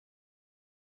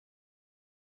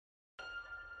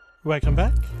Welcome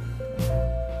back.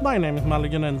 My name is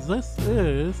Mulligan and this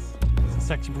is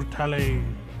Sexy Brutale.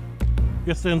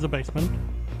 We're still in the basement,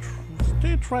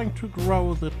 still trying to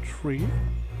grow the tree,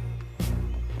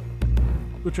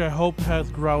 which I hope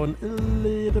has grown a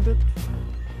little bit.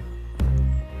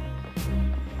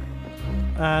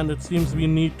 And it seems we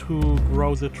need to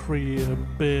grow the tree a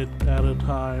bit at a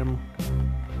time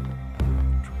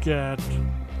to get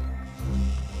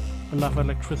enough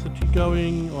electricity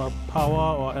going, or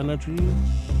power, or energy.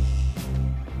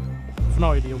 I have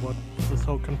no idea what this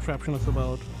whole contraption is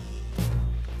about.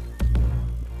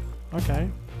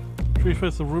 Okay. Tree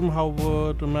fills the room, how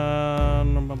would a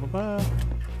man... Blah, blah, blah.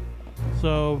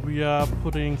 So we are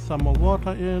putting some more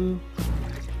water in.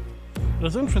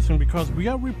 It's interesting because we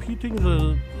are repeating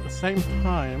the same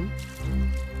time.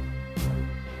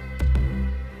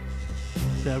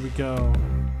 There we go.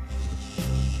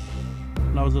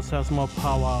 Now this has more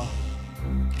power.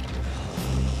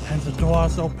 And the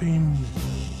doors open.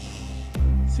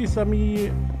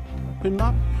 Sesame, open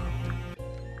up.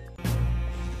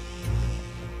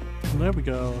 There we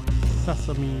go.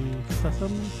 Sesame,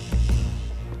 sesame.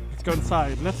 Let's go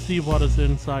inside. Let's see what is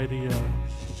inside here.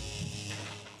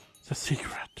 The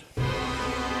secret.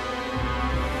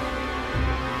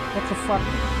 What the fuck?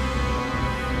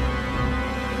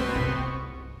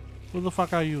 Who the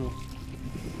fuck are you?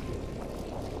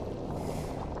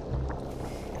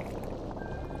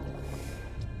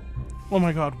 Oh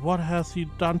my god, what has he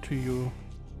done to you?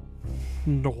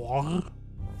 Nor?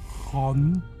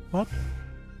 Ron? What?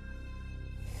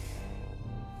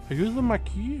 Are you the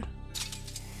Marquis?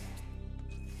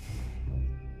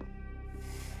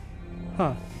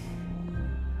 Huh.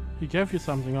 He gave you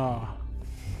something. Ah,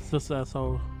 this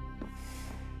asshole.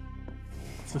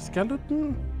 It's a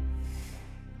skeleton?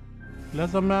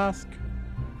 Leather mask?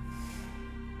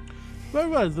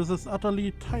 Well, this is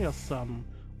utterly tiresome.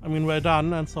 I mean, well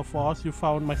done and so forth. You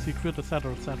found my secret,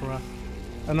 etc., etc.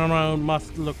 And now I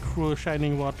must look cruel,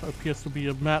 shining what appears to be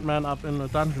a madman up in a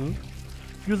dungeon,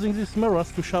 using these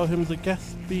mirrors to show him the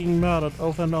guest being murdered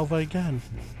over and over again,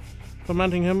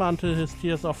 tormenting him until his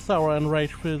tears of sorrow and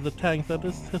rage fill the tank that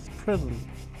is his prison.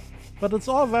 But it's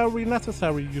all very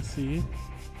necessary, you see.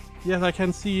 Yes, I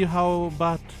can see how,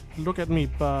 but look at me,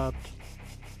 but...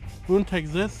 Won't take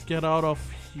this, get out of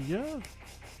here?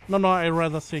 No, I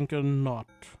rather think not.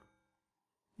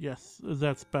 Yes,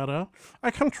 that's better. I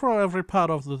control every part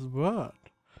of this world.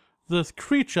 This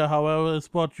creature, however, is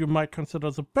what you might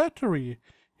consider the battery.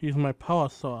 He's my power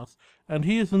source, and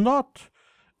he is not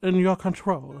in your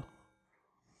control.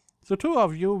 The two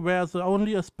of you were the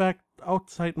only aspect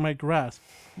outside my grasp,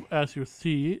 as you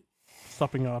see,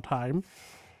 stopping our time.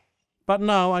 But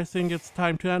now I think it's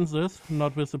time to end this,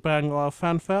 not with a bang or a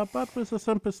fanfare, but with a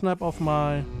simple snap of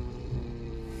my...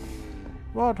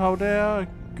 What? How dare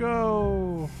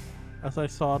go? As I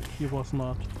thought he was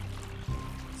not.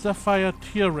 Sapphire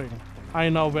tearing. I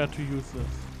know where to use this.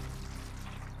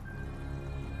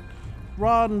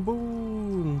 Run,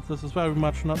 boom! This is very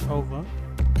much not over.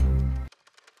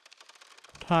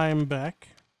 Time back.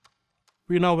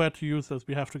 We know where to use this.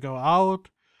 We have to go out.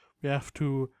 We have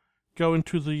to go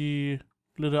into the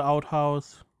little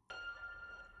outhouse.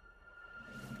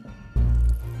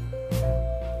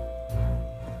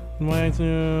 Can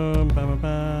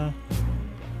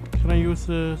I use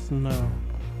this? No.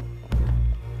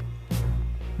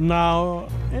 Now,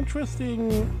 interesting.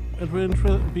 It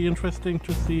will be interesting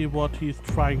to see what he's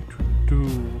trying to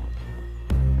do,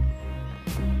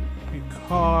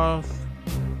 because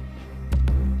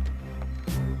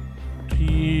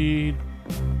he...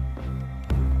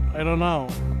 I don't know.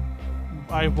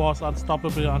 I was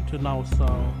unstoppable until now,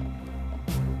 so...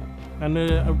 And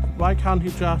why can't he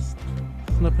just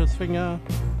snip his finger?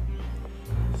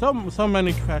 So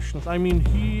many questions. I mean,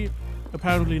 he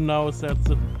apparently knows that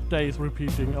the day is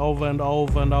repeating over and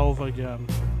over and over again,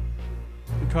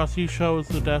 because he shows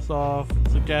the death of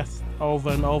the guest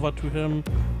over and over to him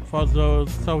for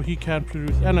those, so he can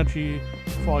produce energy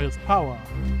for his power.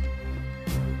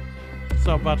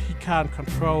 So, but he can't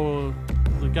control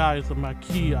the guy, the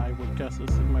Marquis, I would guess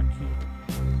is the Marquis.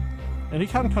 And he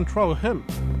can't control him.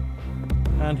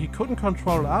 And he couldn't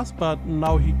control us, but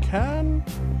now he can.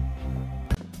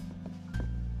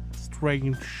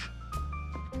 Strange.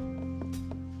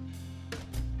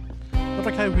 But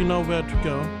okay, we know where to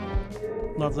go.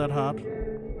 Not that hard.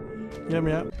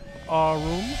 Yeah. Our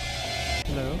room.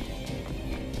 Hello.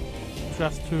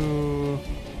 Just to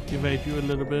evade you a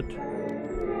little bit.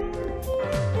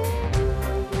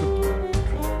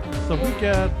 So we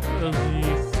get the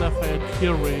sapphire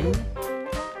tearing.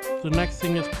 The next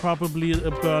thing is probably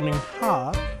a burning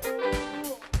heart.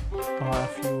 Or a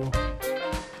few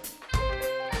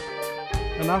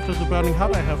And after the burning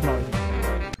heart, I have no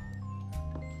idea.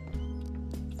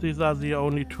 These are the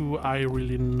only two I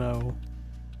really know.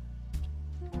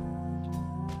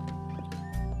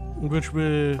 Which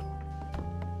will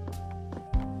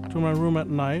to my room at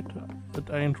night. It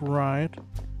ain't right.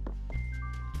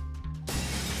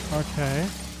 Okay.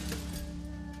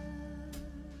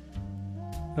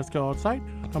 Let's go outside.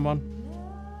 Come on.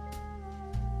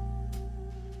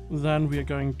 Then we are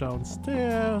going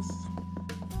downstairs.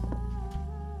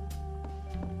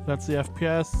 That's the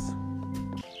FPS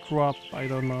drop, I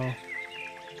don't know.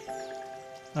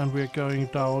 And we're going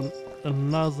down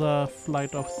another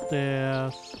flight of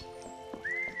stairs.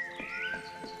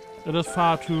 It is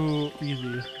far too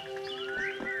easy.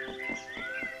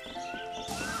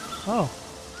 Oh.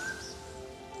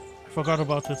 I forgot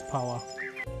about this power.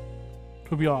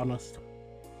 To be honest.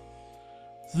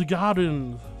 The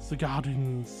gardens.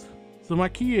 The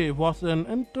Marquis was an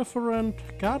indifferent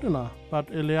gardener, but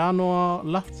Eleanor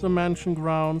loved the mansion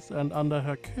grounds, and under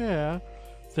her care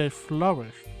they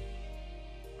flourished.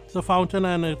 The fountain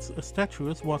and its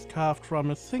statues was carved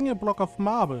from a single block of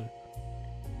marble,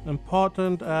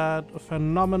 imported at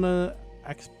phenomenal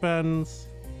expense,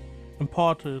 and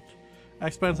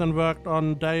worked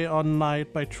on day and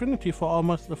night by Trinity for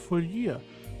almost a full year.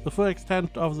 The full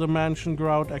extent of the mansion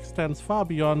ground extends far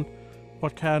beyond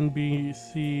what can be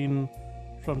seen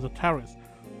from the terrace.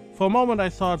 For a moment I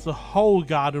thought the whole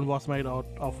garden was made out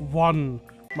of one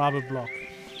marble block.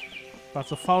 But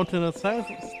the fountain itself,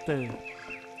 still.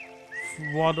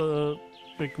 What a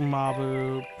big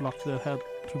marble block that had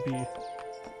to be.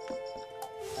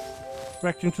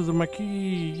 Directing to the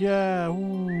Marquis, yeah,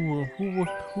 who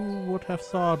would have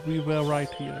thought we were right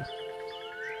here?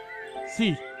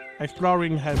 See,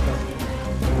 exploring helped us.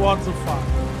 What the fuck?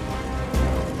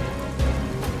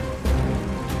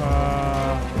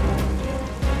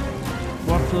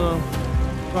 What's the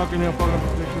talk in your pocket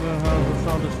particular how the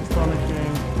sound is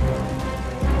astonishing?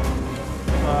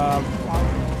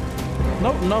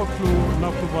 No clue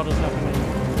what is happening.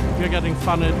 We're getting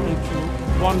funneled into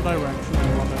one direction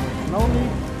and one direction only.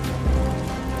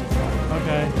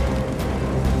 Okay.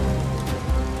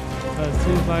 It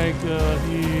seems like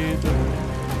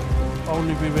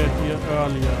only we were here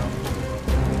earlier.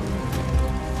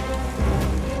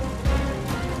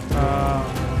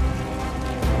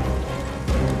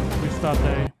 Restart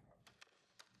day.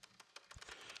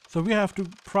 So we have to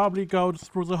probably go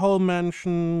through the whole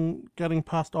mansion, getting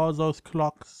past all those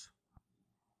clocks.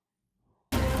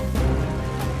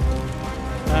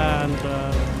 And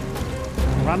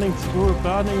running through a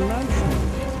burning mansion.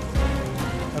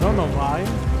 I don't know why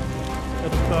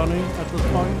it is burning at this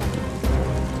point.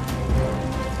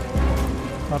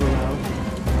 I don't know.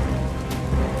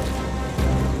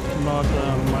 Not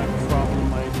my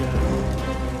problem, I guess.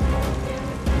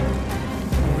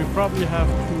 We probably have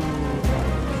to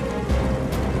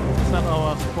set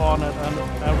our spawn at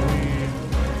every...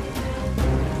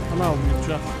 Oh no, we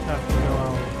just have to go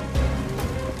out.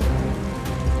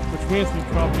 Which means we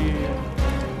probably...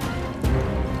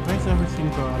 Why is everything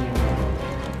burning?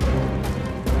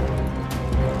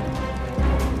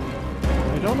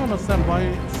 I don't understand why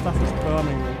stuff is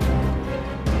burning.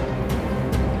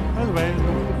 By the way,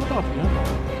 look out here.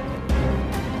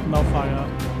 No fire.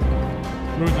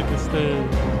 Music is still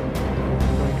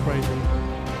going crazy.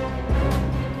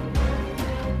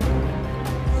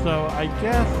 So I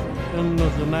guess in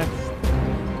the next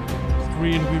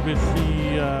screen we will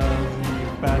see the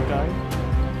bad guy.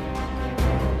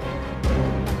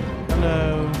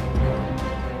 Hello.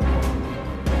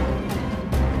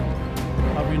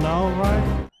 Are we now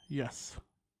right? Yes.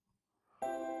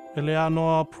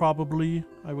 Eleanor, probably,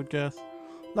 I would guess.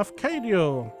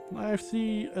 Lafcadio! I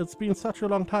see it's been such a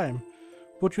long time.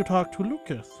 Would you talk to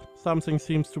Lucas? Something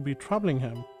seems to be troubling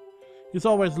him. He's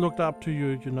always looked up to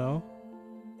you, you know.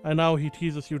 I know he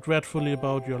teases you dreadfully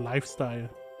about your lifestyle.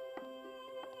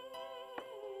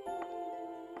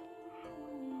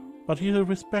 But he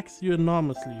respects you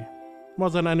enormously.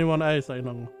 More than anyone else I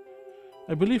know.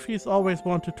 I believe he's always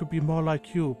wanted to be more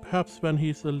like you, perhaps when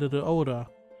he's a little older.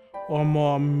 Or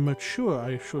more mature,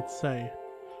 I should say.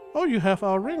 Oh, you have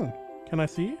our ring. Can I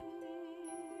see?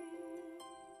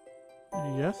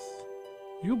 Yes.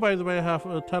 You, by the way, have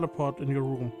a teleport in your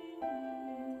room.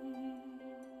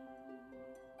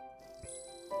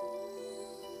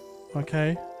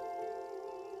 Okay.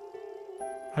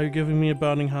 Are you giving me a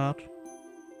burning heart?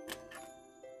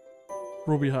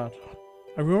 Ruby heart.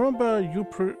 I remember you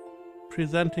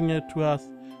presenting it to us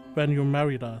when you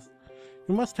married us.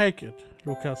 You must take it.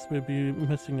 Lucas will be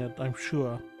missing it, I'm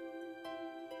sure.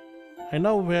 I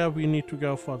know where we need to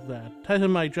go for that. Tell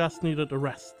him I just needed a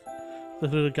rest. The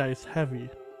little guy is heavy.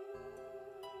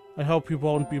 I hope he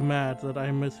won't be mad that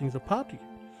I'm missing the party.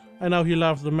 I know he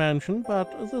loves the mansion, but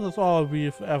this is all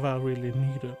we've ever really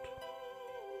needed.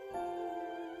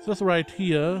 This right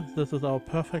here, this is our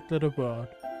perfect little bird.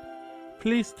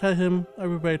 Please tell him I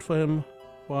will wait for him,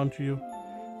 won't you?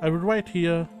 I will wait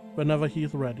here whenever he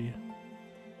is ready.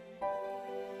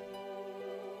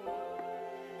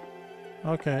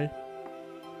 Okay.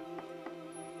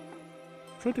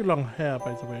 Pretty long hair,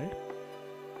 by the way.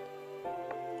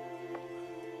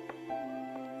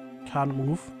 Can't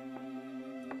move.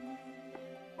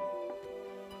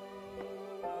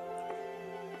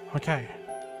 Okay.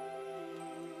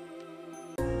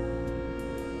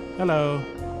 Hello.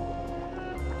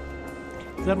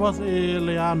 That was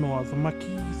Eleanor, the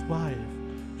Marquis's wife.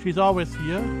 She's always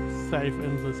here, safe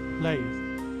in this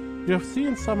place. You have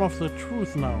seen some of the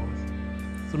truth now.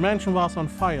 The mansion was on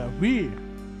fire. The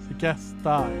guests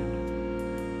died.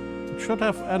 It should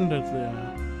have ended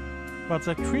there. But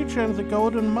the creature in the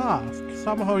golden mask,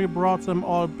 somehow he brought them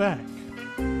all back,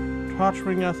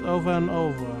 torturing us over and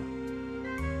over.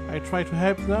 I try to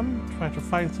help them, try to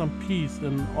find some peace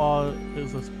in all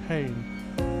this pain.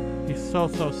 He's so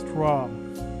strong.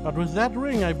 But with that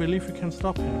ring, I believe we can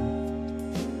stop him.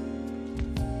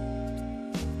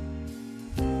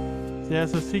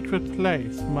 There's a secret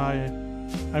place.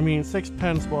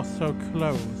 Sixpence was so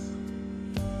close.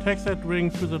 Take that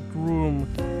ring to the room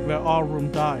where our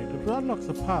room died. It will unlock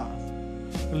the path.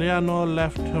 Eleanor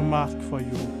left her mask for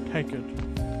you. Take it.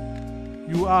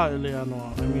 You are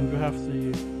Eleanor. You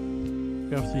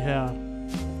have the hair.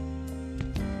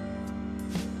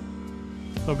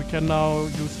 So we can now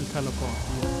use the teleport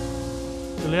here.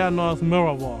 Eleanor's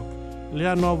mirror walk.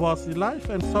 Eleanor was the life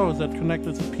and soul that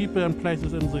connected the people and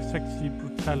places in the sexy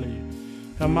Brutale.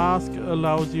 Her mask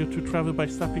allows you to travel by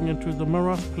stepping into the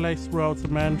mirrors placed throughout the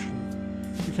mansion.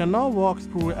 You can now walk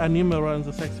through any mirror in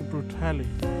the sexy Brutale.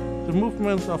 The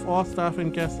movements of all staff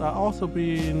and guests are also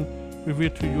being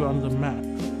revealed to you on the map.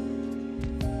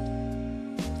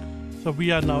 So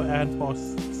we are now end boss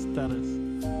status.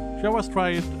 She always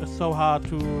tried so hard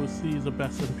to see the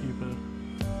best in people.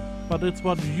 But it's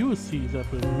what you see that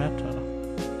will matter.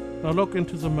 Now look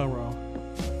into the mirror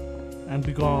and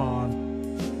be gone.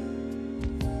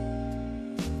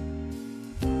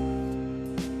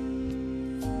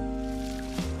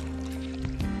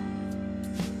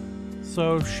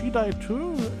 So she died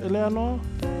too, Eleanor?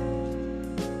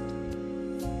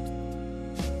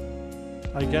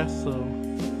 I guess so.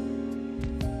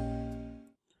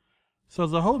 So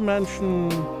the whole mansion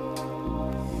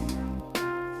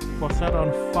was set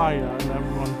on fire and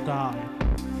everyone died.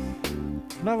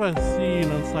 I've never seen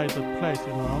inside the place,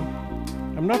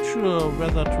 I'm not sure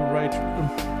whether to rage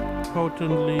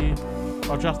impotently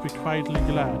or just be quietly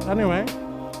glad. Anyway,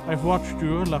 I've watched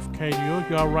you, Lafcadio.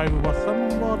 Your arrival was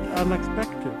somewhat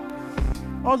unexpected.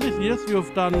 All these years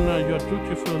you've done your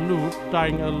dutiful loop,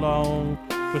 dying along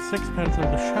with sixpence in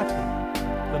the chapel.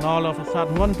 Then all of a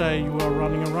sudden one day you were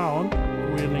running around,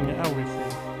 ruining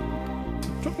everything.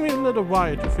 It took me a little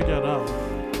while to figure it out.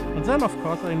 And then of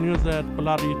course I knew that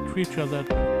bloody creature that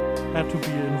had to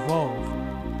be involved.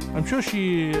 I'm sure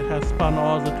she has spun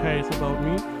all the tales about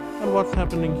me and what's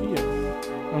happening here.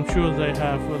 I'm sure they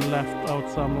have left out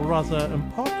some rather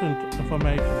important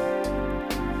information.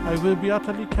 I will be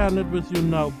utterly candid with you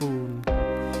now, Boone.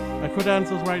 I could end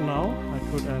this right now, I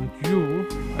could end you,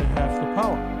 I have the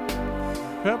power.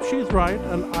 Perhaps she's right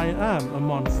and I am a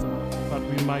monster, but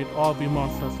we might all be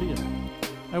monsters here.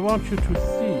 I want you to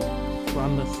see, to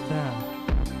understand.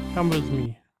 Come with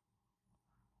me.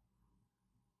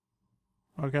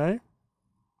 Okay?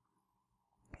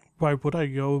 Why would I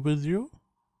go with you?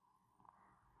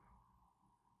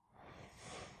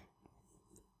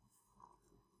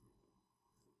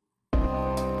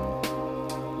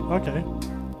 Okay.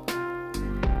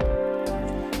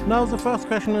 Now the first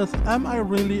question is, am I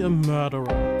really a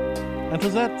murderer? And to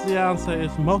that the answer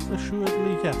is most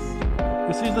assuredly yes.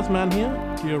 You see this man here,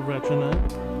 dear Reginald?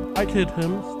 I killed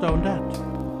him, stone dead.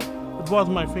 It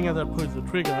wasn't my finger that pulled the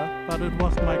trigger, but it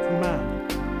was my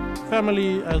command.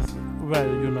 Family as well,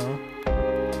 you know.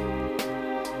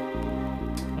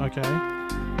 Okay.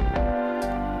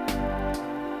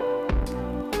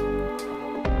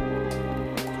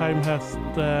 Time has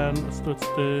stood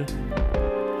still.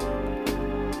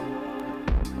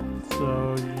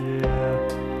 So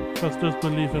yeah, just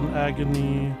disbelief in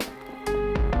agony.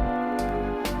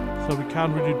 So we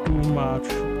can't really do much.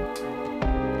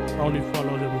 Only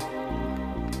follow him.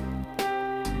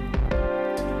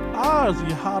 Ah,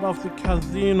 the heart of the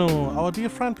casino, our dear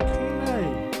friend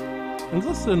Clay. In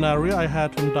this scenario, I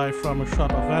had him die from a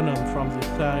shot of venom from the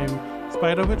same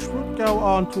spider which would go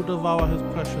on to devour his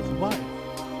precious wife.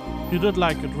 He did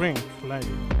like a drink, late,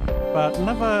 but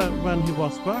never when he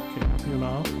was working, you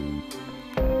know.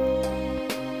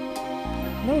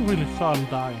 No one really saw him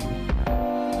dying,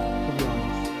 to be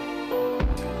honest.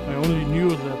 I only knew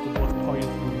that it was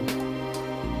poison.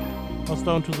 Was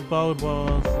down to the boat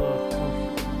was a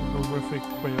horrific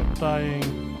way of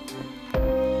dying.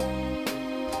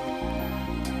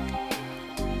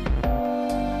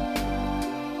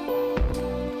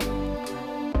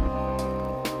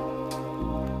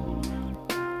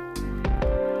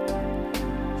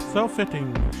 So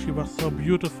fitting, she was so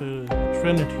beautiful,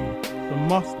 Trinity, the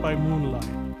moth by moonlight.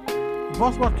 It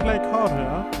was what Clay called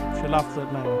her, she loved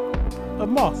that name. A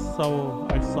moth, so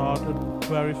I thought it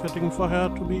very fitting for her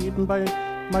to be eaten by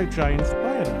my giant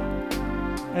spider.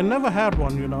 I never had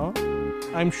one, you know.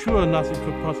 I'm sure nothing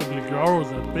could possibly grow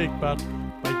that big, but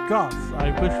by gods,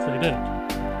 I wish they did.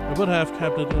 I would have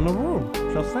kept it in a room,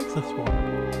 just like this one.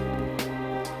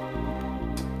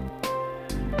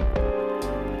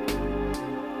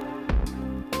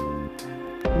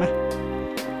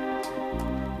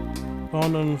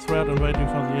 Bound in thread and waiting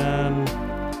for the end.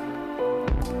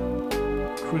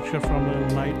 Creature from a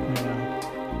nightmare.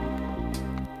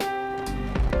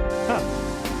 Huh.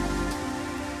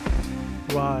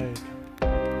 Right.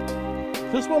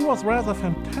 This one was rather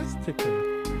fantastical.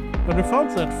 When we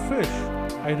found that fish,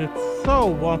 I did so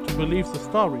want to believe the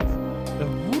stories. A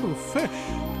voodoo fish.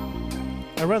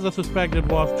 I rather suspect it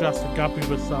was just a guppy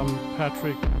with some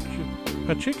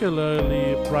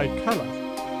particularly bright colors.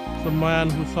 The man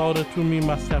who sold it to me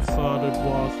must have thought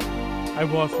I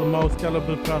was the most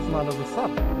gullible person under the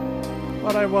sun.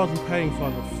 But I wasn't paying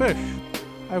for the fish,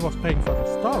 I was paying for the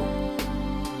story.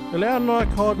 Eleanor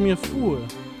called me a fool,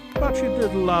 but she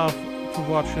did love to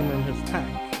watch him in his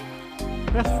tank.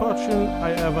 Best fortune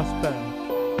I ever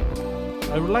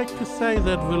spent. I would like to say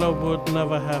that Willow would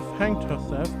never have hanged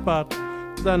herself, but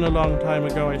then a long time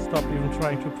ago I stopped even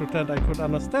trying to pretend I could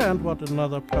understand what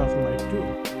another person might do.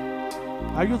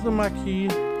 Are you the Marquis?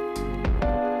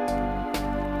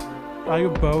 Are you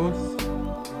both?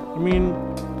 I mean,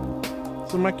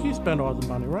 the Marquis spent all the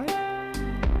money, right?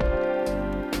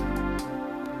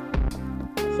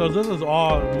 So this is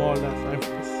all more or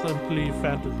less simply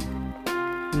fantasy.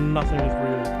 Nothing is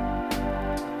real.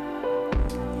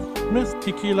 Miss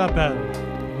Tequila Bell,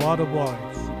 what a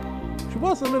voice. She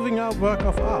was a living work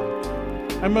of art.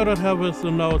 I murdered her with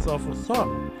the notes of a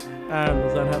song, and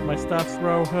then had my staff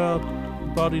throw her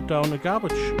body down a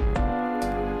garbage chute.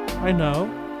 I know.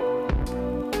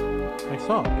 I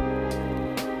saw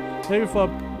it. Maybe for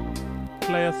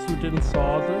players who didn't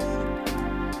saw this,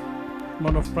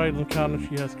 amount of pride and carnage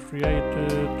she has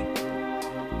created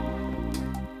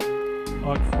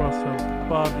all across her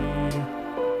body.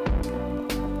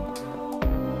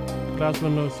 Glass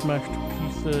window smashed to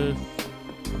pieces,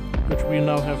 which we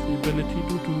now have the ability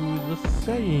to do the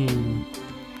same.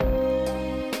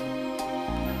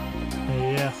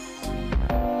 Yes.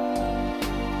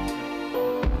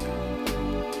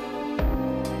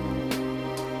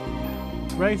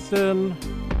 Grayson,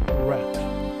 Red.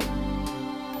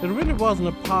 It really wasn't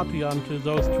a party until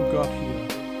those two got here.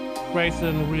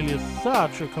 Grayson really is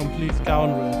such a complete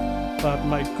scoundrel, but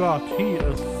my god, he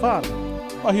is fun.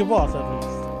 Or he was at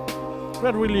least.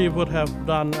 Red really would have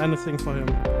done anything for him.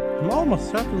 I'm almost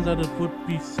certain that it would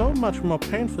be so much more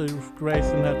painful if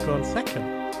Grayson had gone second,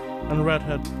 and Red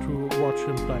had to watch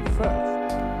him die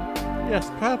first. Yes,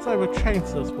 perhaps I will change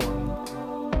this one.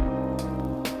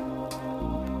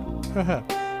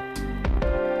 Perhaps.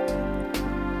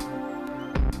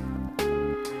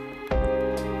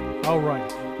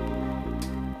 Alright.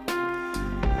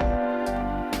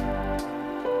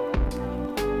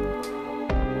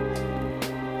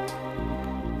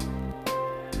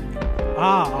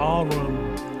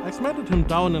 Aurum. I smelted him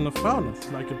down in a furnace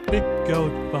like a big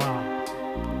gold bar.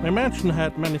 My mansion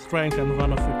had many strange and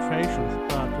wonderful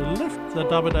creations, but a lift that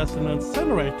doubled as an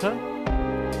incinerator,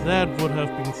 that would have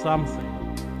been something.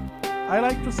 I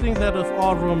like to think that if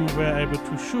Aurum were able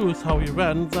to choose how he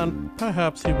went, then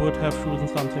perhaps he would have chosen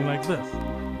something like this.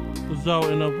 Though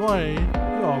in a way,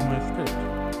 he almost did.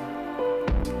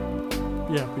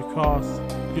 Yeah, because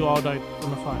you all died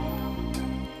in a fire.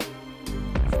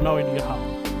 I have no idea how.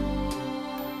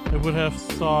 I would have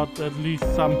thought at least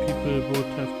some people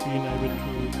would have been able to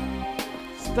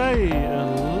stay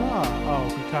alive. Oh,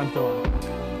 we can't go up.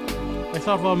 I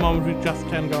thought for a moment we just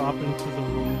can go up into the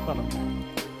room, but okay.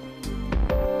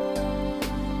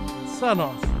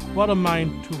 Xenos, what a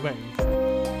mind to waste.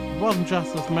 It wasn't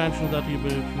just this mansion that he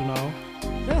built, you know.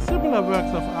 There are similar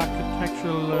works of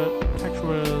architectural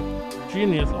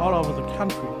genius all over the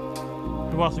country.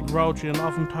 He was a grouchy and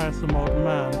often tiresome old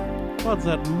man. But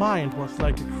that mind was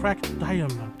like a cracked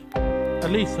diamond.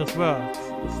 At least his words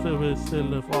will still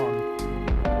live on.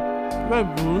 Well,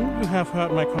 Boone, you have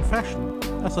heard my confession.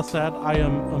 As I said, I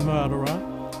am a murderer.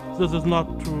 This is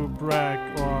not to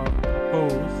brag or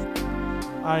boast.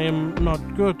 I am not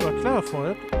good or clever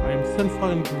for it. I am sinful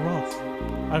and gross.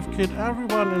 I've killed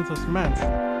everyone in this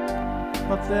mansion.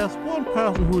 But there's one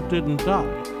person who didn't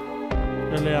die.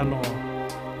 Eleanor.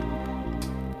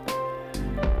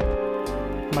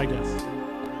 My guess.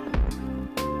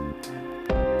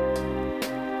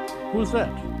 Who's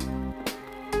that?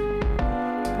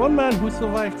 One man who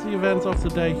survived the events of the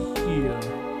day here.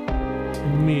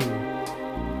 Me.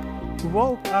 Who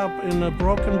woke up in a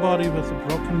broken body with a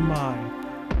broken mind.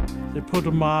 They put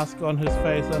a mask on his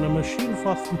face and a machine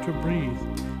forced him to breathe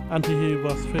until he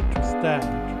was fit to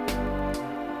stand.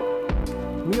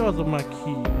 We are the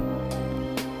Marquis.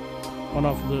 One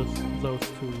of those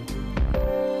two.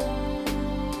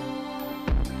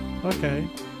 Okay.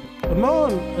 A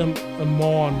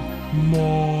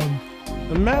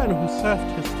man who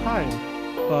served his time,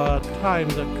 but time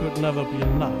that could never be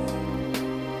enough.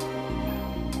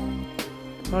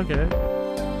 Okay.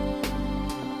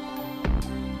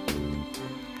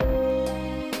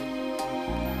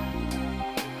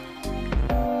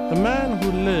 The man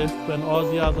who lived when all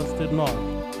the others did not.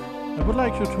 I would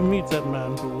like you to meet that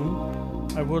man, Boone.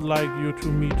 I would like you to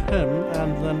meet him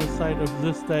and then decide if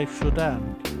this day should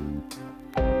end.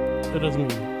 It is me.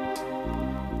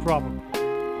 Probably.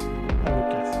 I would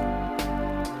guess.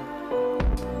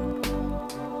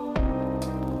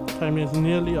 Time is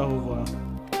nearly over.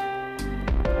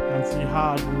 And the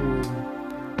hard room.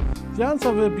 The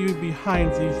answer will be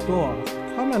behind these doors.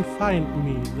 Come and find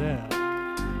me there.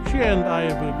 She and I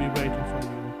will be waiting for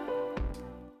you.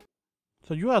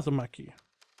 So you are the Marquis.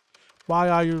 Why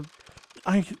are you...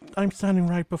 I'm standing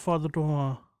right before the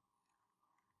door.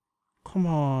 Come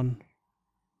on.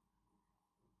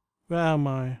 Where am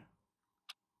I?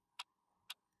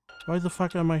 Why the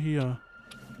fuck am I here?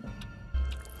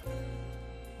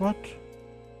 What?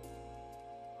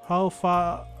 How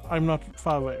far? I'm not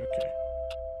far away, okay.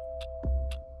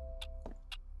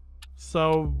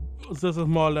 So this is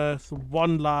more or less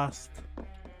one last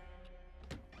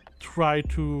try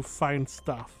to find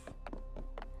stuff.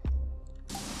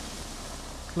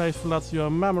 Place floods your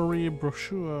memory,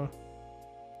 brochure.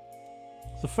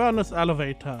 The furnace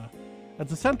elevator. At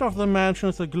the center of the mansion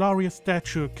is a glorious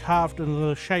statue carved in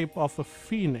the shape of a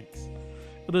phoenix.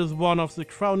 It is one of the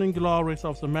crowning glories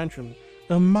of the mansion,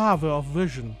 a marvel of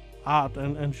vision, art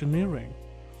and engineering.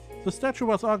 The statue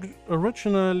was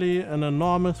originally an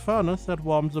enormous furnace that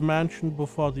warmed the mansion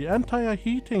before the entire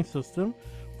heating system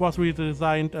was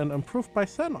redesigned and improved by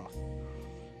Thanos.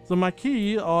 The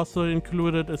Marquis also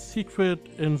included a secret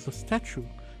in the statue,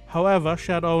 however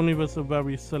shared only with a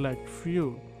very select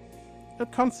few.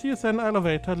 It conceals an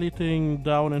elevator leading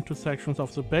down into sections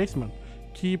of the basement,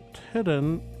 kept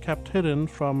hidden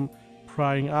from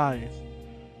prying eyes.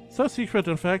 So secret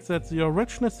in fact that the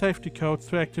original safety codes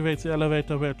to activate the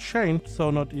elevator were changed, so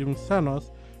not even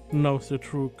Thanos knows the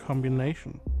true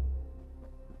combination.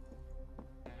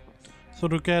 So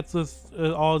to get this,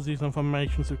 all these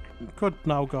information, you could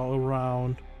now go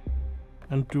around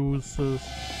and do this.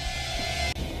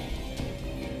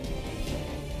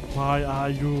 Why are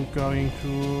you going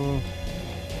to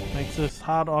make this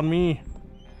hard on me?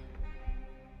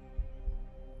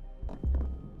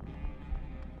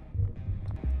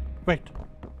 Wait.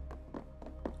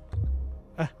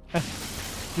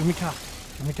 Give me card.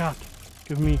 Give me card.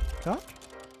 Give me card?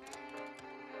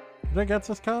 Did I get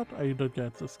this card? I did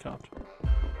get this card.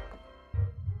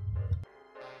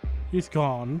 He's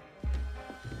gone.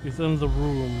 He's in the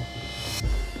room.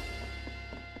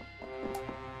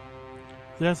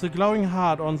 There's a glowing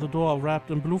heart on the door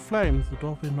wrapped in blue flames. The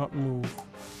door will not move.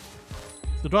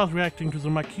 The door is reacting to the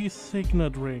Marquis'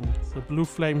 signet ring. The blue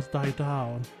flames die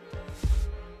down.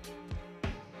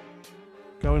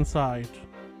 Go inside.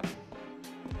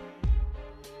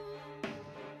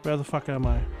 Where the fuck am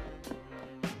I?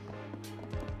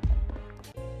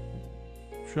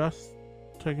 Just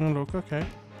taking a look, okay.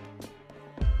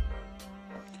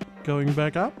 Going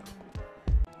back up.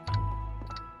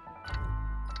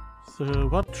 So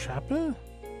what, chapel?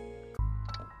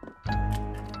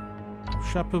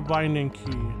 Chapel binding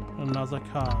key, another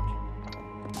card.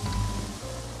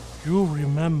 You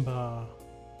remember.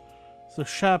 The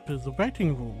chapel, the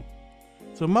waiting room.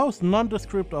 The most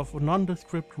nondescript of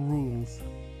nondescript rooms.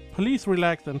 Please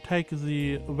relax and take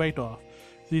the weight off.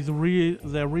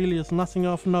 There really is nothing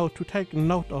of note to take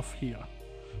note of here.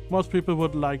 Most people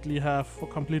would likely have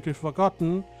completely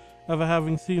forgotten ever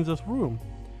having seen this room.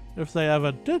 if they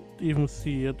ever did even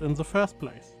see it in the first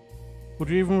place. Would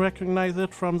you even recognize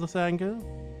it from this angle?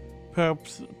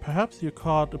 Perhaps you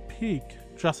caught a peek,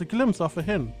 just a glimpse of a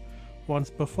hint, once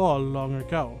before, long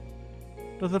ago.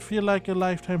 Does it feel like a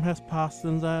lifetime has passed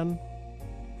since then?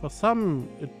 For some,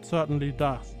 it certainly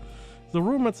does. The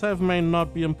room itself may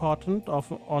not be important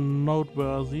or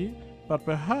noteworthy, but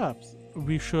perhaps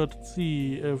we should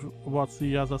see if what's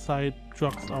the other side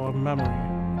jogs our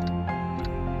memory.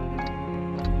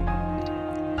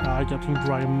 Getting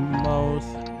dry mouth.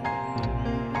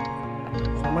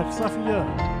 So much stuff here.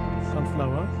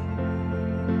 Sunflowers.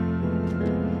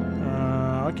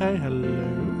 Okay, hello.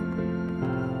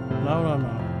 No.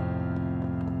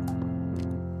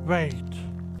 Wait.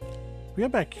 We are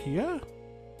back here?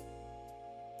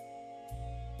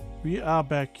 We are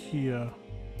back here.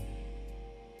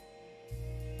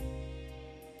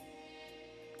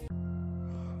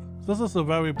 This is the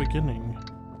very beginning.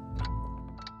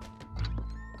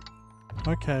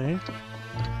 Okay.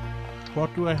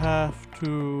 What do I have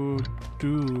to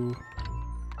do?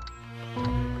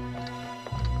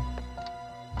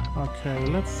 Okay,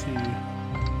 let's see.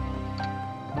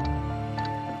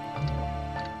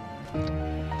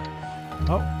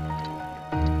 Oh.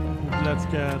 Let's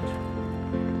get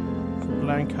the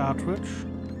blank cartridge.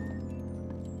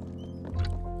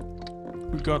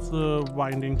 We got the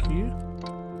winding key.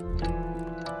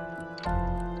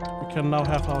 We can now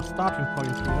have our starting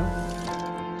point here,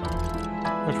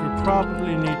 which we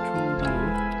probably need to do.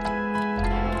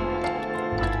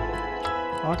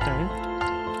 Okay.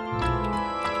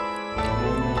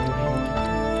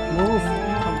 Move!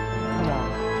 Come on.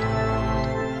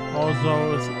 All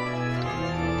those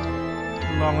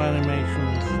long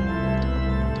animations.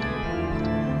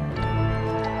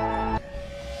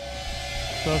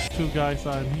 Those two guys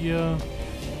are in here.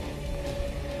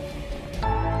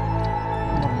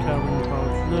 Not caring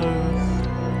about those.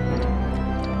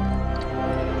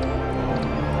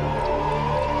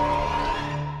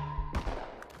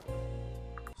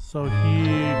 So he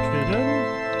couldn't.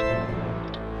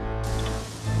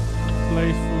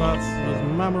 Place floods with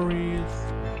memories.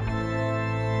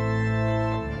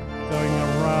 Going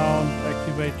around,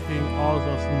 activating all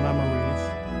those memories.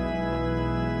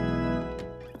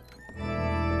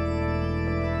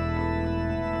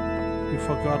 We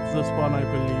forgot this one, I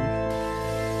believe.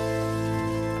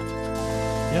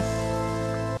 Yes.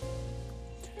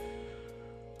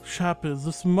 Sharpe,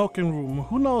 the smoking room.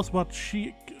 Who knows what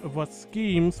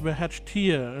schemes were hatched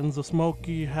here in the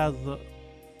smoky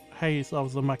haze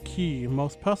of the Marquis,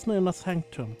 most personal inner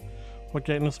sanctum. What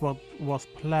greatness was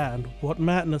planned, what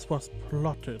madness was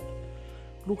plotted.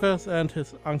 Lucas and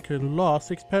his uncle-in-law,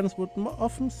 Sixpence, would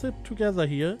often sit together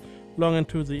here long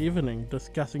into the evening,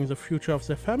 discussing the future of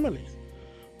their families.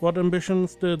 What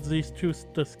ambitions did these two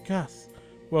discuss?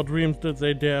 What dreams did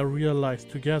they dare realize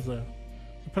together?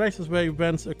 The places where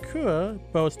events occur,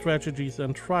 both tragedies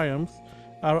and triumphs,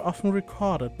 are often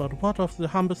recorded, but what of the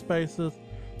humble spaces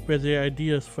where the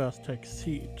ideas first take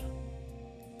seed?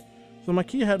 The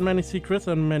Marquis had many secrets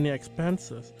and many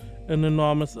expenses. An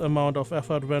enormous amount of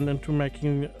effort went into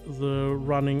making the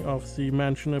running of the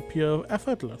mansion appear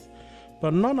effortless,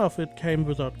 but none of it came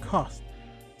without cost.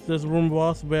 This room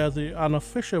was where the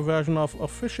unofficial version of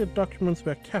official documents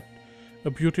were kept,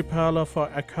 a beauty parlor for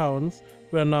accounts,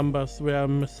 where numbers were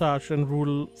massaged and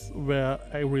rules were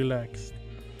relaxed.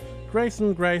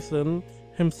 Grayson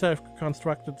himself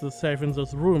constructed the safe in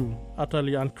this room,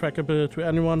 utterly uncrackable to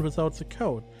anyone without the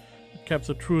code. It kept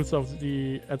the truth at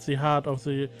the heart of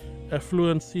the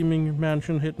affluent-seeming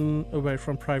mansion hidden away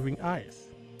from prying eyes.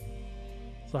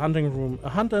 The hunting room. A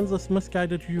hunter in this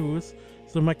misguided use,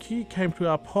 the Marquis came to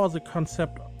abhor the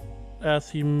concept as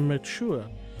he matured.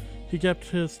 He kept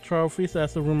his trophies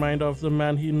as a reminder of the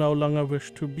man he no longer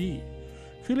wished to be.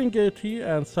 Feeling guilty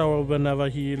and sorrow whenever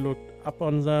he looked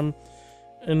upon them,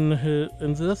 in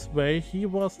this way he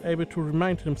was able to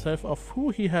remind himself of who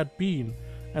he had been,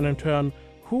 and in turn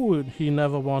who he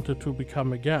never wanted to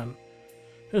become again.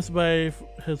 His wife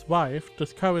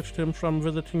discouraged him from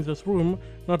visiting this room,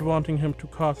 not wanting him to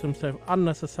cause himself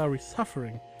unnecessary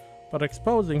suffering, but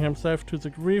exposing himself to the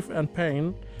grief and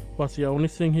pain was the only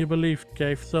thing he believed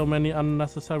gave so many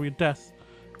unnecessary deaths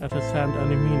at his hand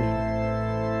any meaning.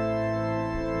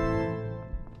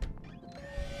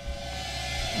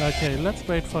 Okay, let's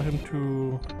wait for him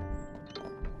to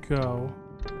go.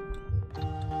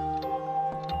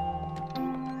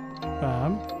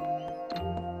 Bam.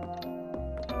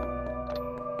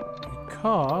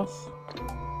 Because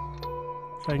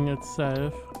thing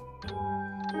itself,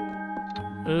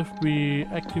 if we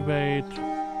activate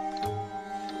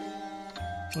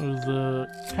There's a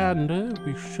candle.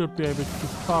 We should be able to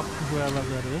talk to whoever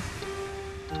that is.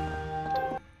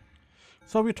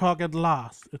 So we talk at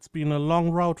last. It's been a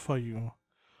long road for you.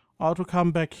 Or to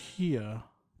come back here.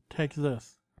 Take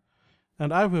this.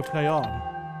 And I will play on.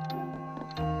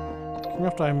 King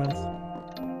of Diamonds.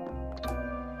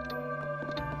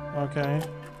 Okay.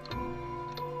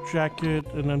 Jacket,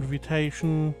 an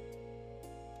invitation.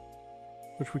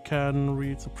 Which we can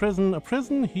read. A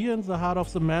prison here in the heart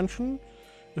of the mansion.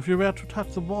 If you were to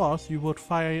touch the walls, you would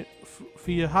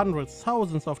feel hundreds,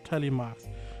 thousands of telemarks,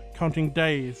 counting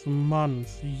days,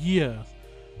 months, years.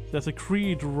 There's a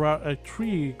tree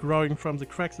growing from the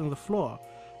cracks in the floor.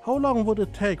 How long would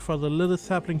it take for the little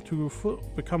sapling to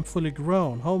become fully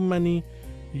grown? How many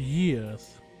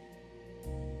years?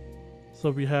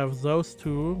 So we have those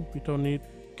two. We don't need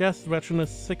guest Reginald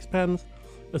Sixpence.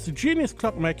 Is a genius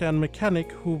clockmaker and mechanic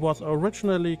who was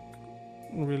originally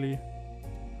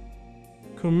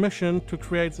commissioned to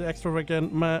create the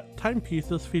extravagant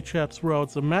timepieces featured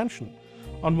throughout the mansion.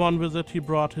 On one visit he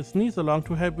brought his niece along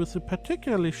to help with a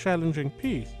particularly challenging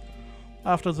piece.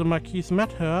 After the Marquise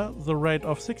met her, the rate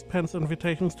of Sixpence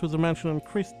invitations to the mansion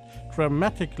increased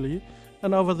dramatically,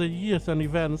 and over the years and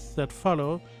events that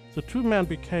followed, the two men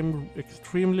became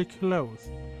extremely close.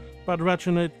 But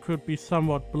Reginald could be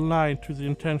somewhat blind to the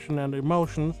intention and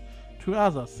emotions to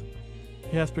others.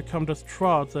 He has become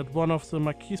distraught that one of the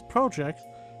Marquis' projects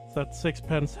that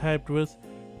Sixpence helped with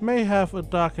may have a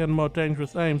darker and more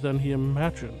dangerous aim than he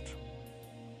imagined.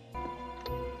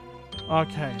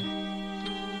 Okay.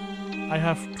 I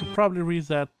have to probably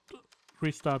restart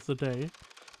the day,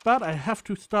 but I have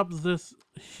to stop this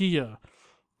here.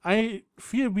 I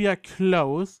feel we are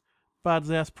close, but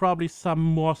there's probably some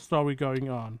more story going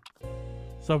on.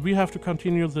 So we have to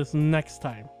continue this next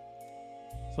time.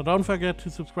 So don't forget to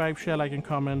subscribe, share, like, and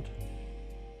comment.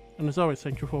 And as always,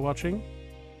 thank you for watching,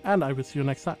 and I will see you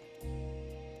next time.